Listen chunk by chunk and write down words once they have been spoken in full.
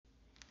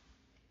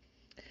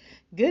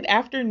Good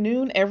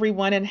afternoon,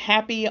 everyone, and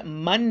happy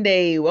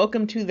Monday.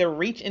 Welcome to the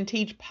Reach and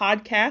Teach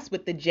podcast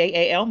with the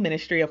JAL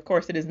Ministry. Of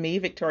course, it is me,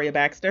 Victoria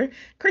Baxter,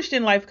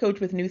 Christian life coach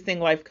with New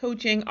Thing Life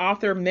Coaching,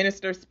 author,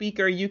 minister,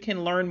 speaker. You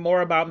can learn more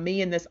about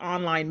me in this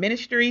online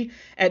ministry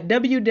at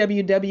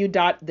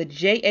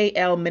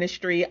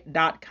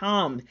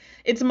www.thejalministry.com.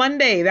 It's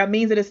Monday. That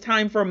means it is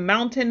time for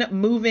Mountain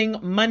Moving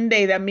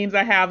Monday. That means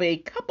I have a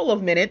couple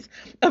of minutes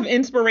of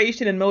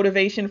inspiration and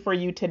motivation for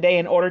you today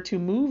in order to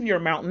move your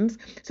mountains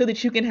so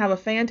that you can have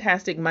a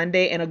fantastic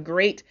Monday and a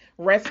great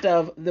rest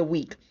of the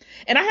week.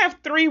 And I have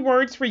 3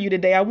 words for you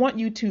today. I want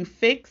you to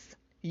fix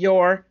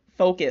your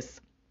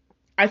focus.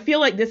 I feel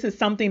like this is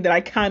something that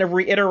I kind of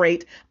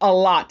reiterate a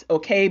lot,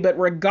 okay? But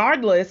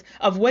regardless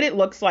of what it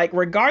looks like,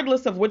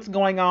 regardless of what's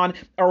going on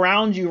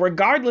around you,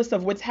 regardless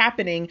of what's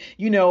happening,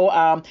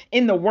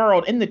 in the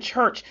world, in the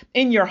church,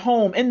 in your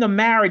home, in the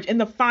marriage, in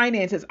the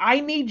finances, I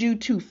need you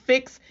to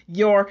fix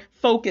your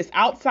focus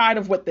outside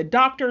of what the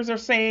doctors are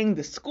saying,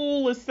 the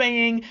school is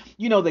saying,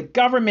 the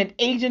government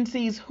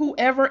agencies,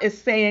 whoever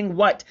is saying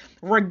what.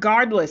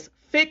 Regardless,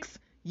 fix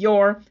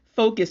your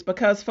focus,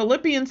 because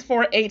Philippians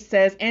 4:8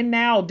 says, "And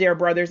now, dear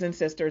brothers and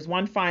sisters,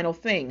 one final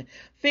thing.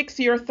 Fix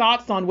your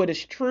thoughts on what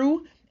is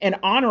true and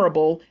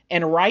honorable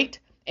and right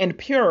and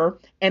pure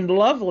and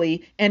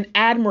lovely and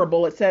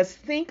admirable." It says,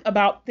 think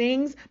about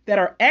things that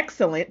are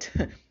excellent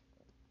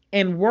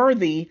and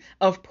worthy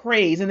of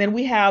praise. And then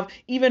we have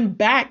even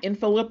back in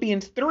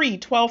Philippians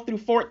 3:12 through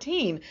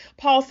 14,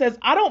 Paul says,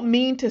 "I don't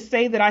mean to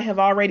say that I have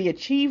already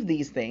achieved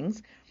these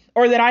things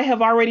or that I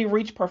have already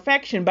reached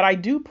perfection, but I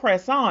do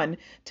press on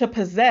to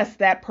possess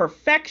that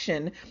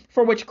perfection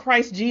for which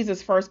Christ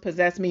Jesus first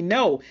possessed me.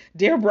 No,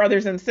 dear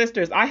brothers and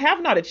sisters, I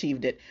have not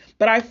achieved it,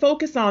 but I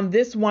focus on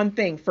this one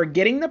thing,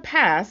 forgetting the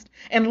past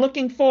and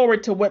looking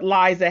forward to what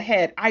lies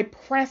ahead. I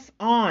press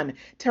on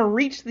to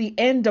reach the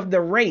end of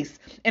the race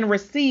and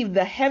receive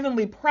the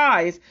heavenly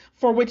prize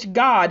for which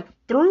God,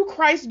 through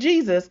Christ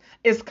Jesus,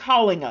 is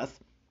calling us."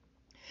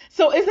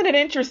 So isn't it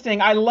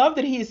interesting? I love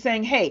that he is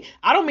saying, hey,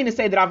 I don't mean to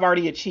say that I've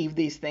already achieved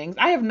these things.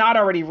 I have not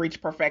already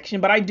reached perfection,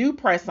 but I do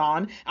press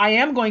on. I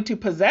am going to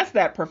possess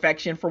that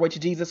perfection for which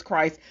Jesus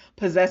Christ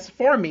possessed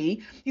for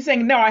me. He's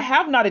saying, no, I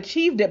have not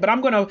achieved it, but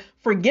I'm going to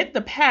forget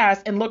the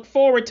past and look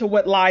forward to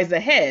what lies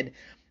ahead.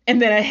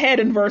 And then ahead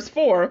in verse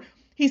 4,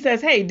 he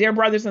says, hey, dear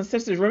brothers and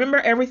sisters, remember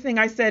everything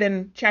I said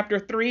in chapter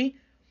 3?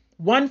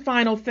 One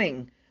final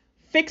thing,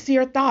 fix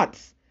your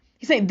thoughts.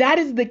 He's saying that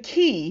is the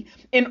key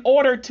in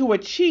order to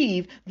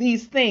achieve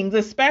these things,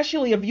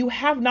 especially if you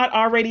have not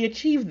already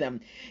achieved them.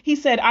 He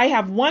said, I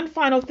have one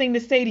final thing to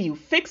say to you.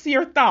 Fix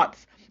your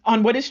thoughts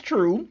on what is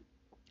true,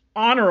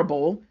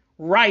 honorable,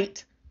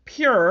 right,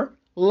 pure,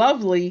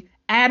 lovely,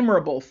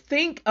 admirable.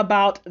 Think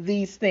about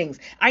these things.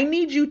 I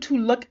need you to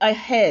look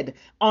ahead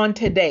on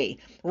today,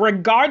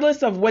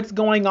 regardless of what's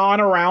going on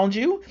around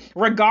you,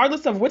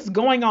 regardless of what's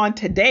going on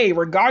today,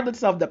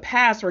 regardless of the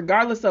past,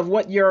 regardless of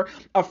what you're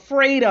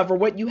afraid of or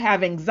what you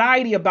have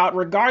anxiety about,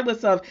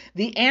 regardless of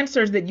the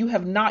answers that you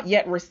have not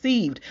yet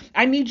received.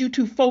 I need you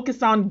to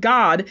focus on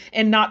God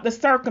and not the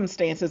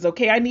circumstances,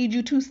 okay? I need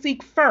you to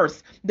seek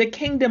first the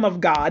kingdom of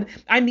God.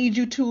 I need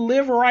you to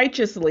live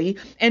righteously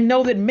and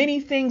know that many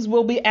things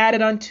will be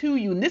added unto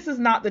you. And this is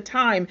not the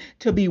time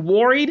to be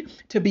worried,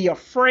 to be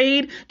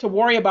afraid, to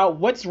worry about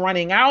what's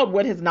running out,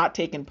 what has not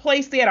taken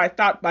place yet. I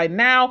thought by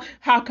now,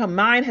 how come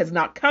mine has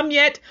not come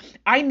yet?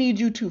 I need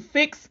you to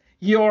fix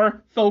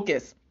your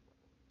focus.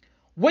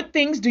 What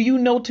things do you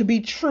know to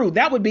be true?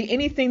 That would be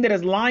anything that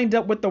is lined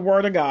up with the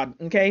word of God,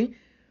 okay?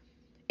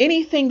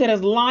 Anything that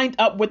is lined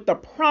up with the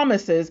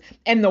promises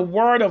and the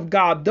word of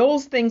God,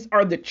 those things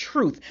are the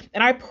truth.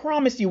 And I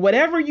promise you,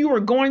 whatever you are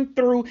going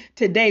through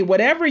today,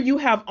 whatever you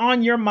have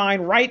on your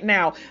mind right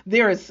now,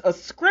 there is a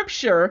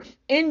scripture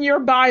in your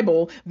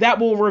Bible that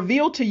will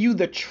reveal to you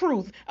the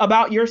truth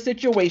about your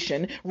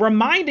situation,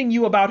 reminding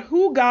you about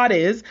who God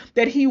is,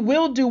 that he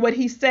will do what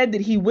he said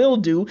that he will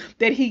do,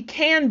 that he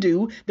can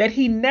do, that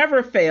he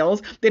never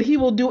fails, that he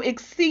will do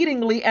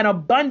exceedingly and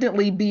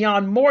abundantly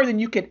beyond more than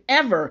you could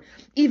ever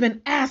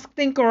even ask,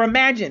 think, or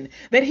imagine,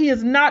 that he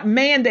is not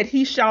man that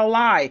he shall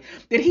lie,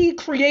 that he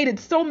created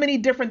so many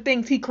different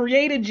things. He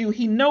created you.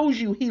 He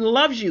knows you. He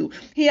loves you.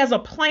 He has a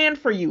plan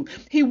for you.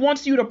 He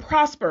wants you to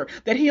prosper,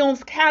 that he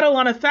owns cattle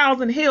on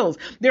 1,000 hills.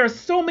 There are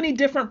so many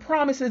different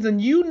promises,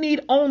 and you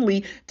need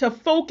only to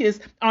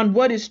focus on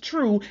what is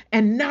true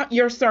and not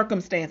your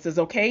circumstances,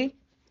 okay?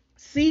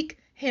 Seek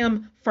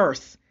him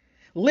first.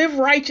 Live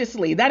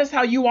righteously. That is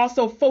how you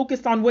also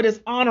focus on what is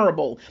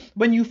honorable.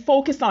 When you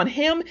focus on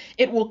him,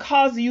 it will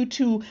cause you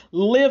to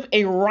live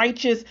a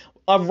righteous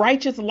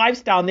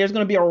lifestyle. And there's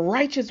going to be a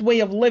righteous way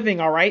of living.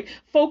 All right.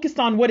 Focus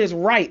on what is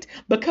right,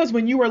 because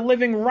when you are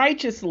living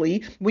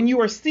righteously, when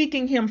you are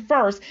seeking him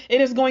first, it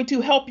is going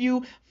to help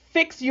you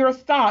fix your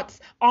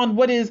thoughts on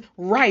what is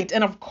right.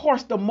 And of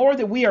course, the more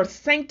that we are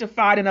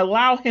sanctified and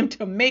allow him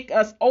to make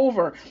us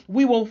over,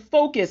 we will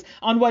focus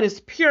on what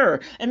is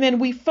pure. And then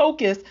we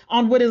focus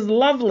on what is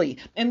lovely.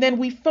 And then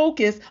we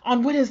focus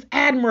on what is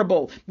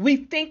admirable. We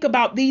think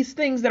about these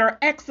things that are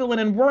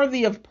excellent and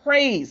worthy of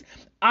praise.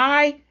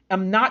 I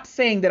am not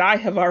saying that I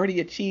have already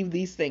achieved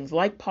these things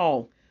like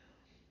Paul.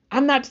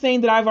 I'm not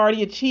saying that I've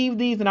already achieved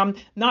these, and I'm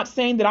not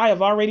saying that I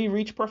have already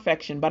reached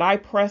perfection, but I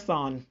press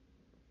on.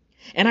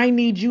 And I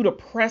need you to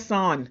press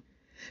on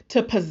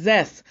to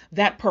possess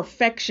that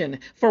perfection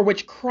for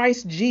which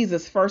Christ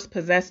Jesus first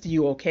possessed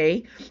you,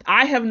 okay?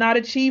 I have not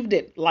achieved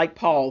it like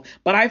Paul,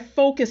 but I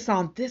focus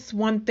on this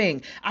one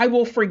thing. I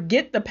will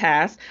forget the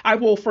past. I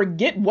will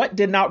forget what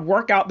did not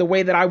work out the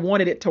way that I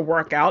wanted it to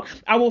work out.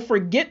 I will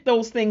forget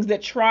those things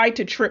that tried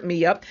to trip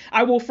me up.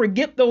 I will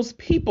forget those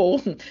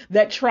people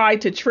that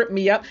tried to trip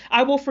me up.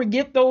 I will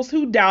forget those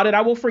who doubted.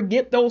 I will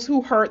forget those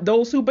who hurt,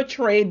 those who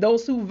betrayed,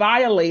 those who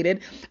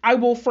violated. I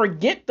will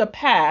forget the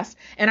past,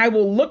 and I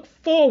will look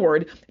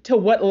forward to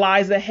what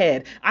lies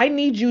ahead. I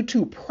need you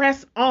to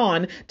press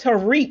on to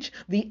reach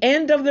the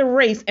end of the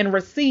race and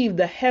receive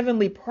the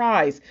heavenly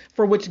prize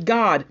for which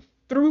God,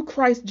 through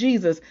Christ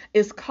Jesus,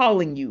 is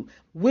calling you.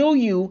 Will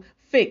you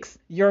fix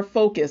your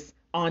focus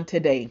on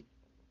today?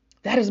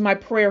 That is my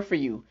prayer for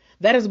you.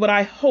 That is what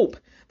I hope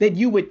that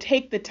you would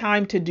take the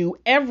time to do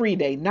every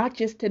day, not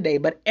just today,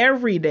 but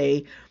every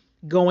day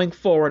going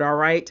forward. All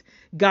right.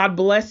 God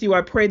bless you.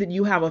 I pray that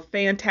you have a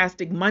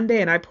fantastic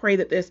Monday, and I pray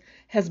that this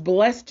has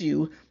blessed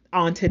you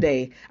on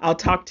today. I'll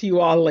talk to you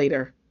all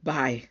later.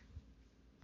 Bye.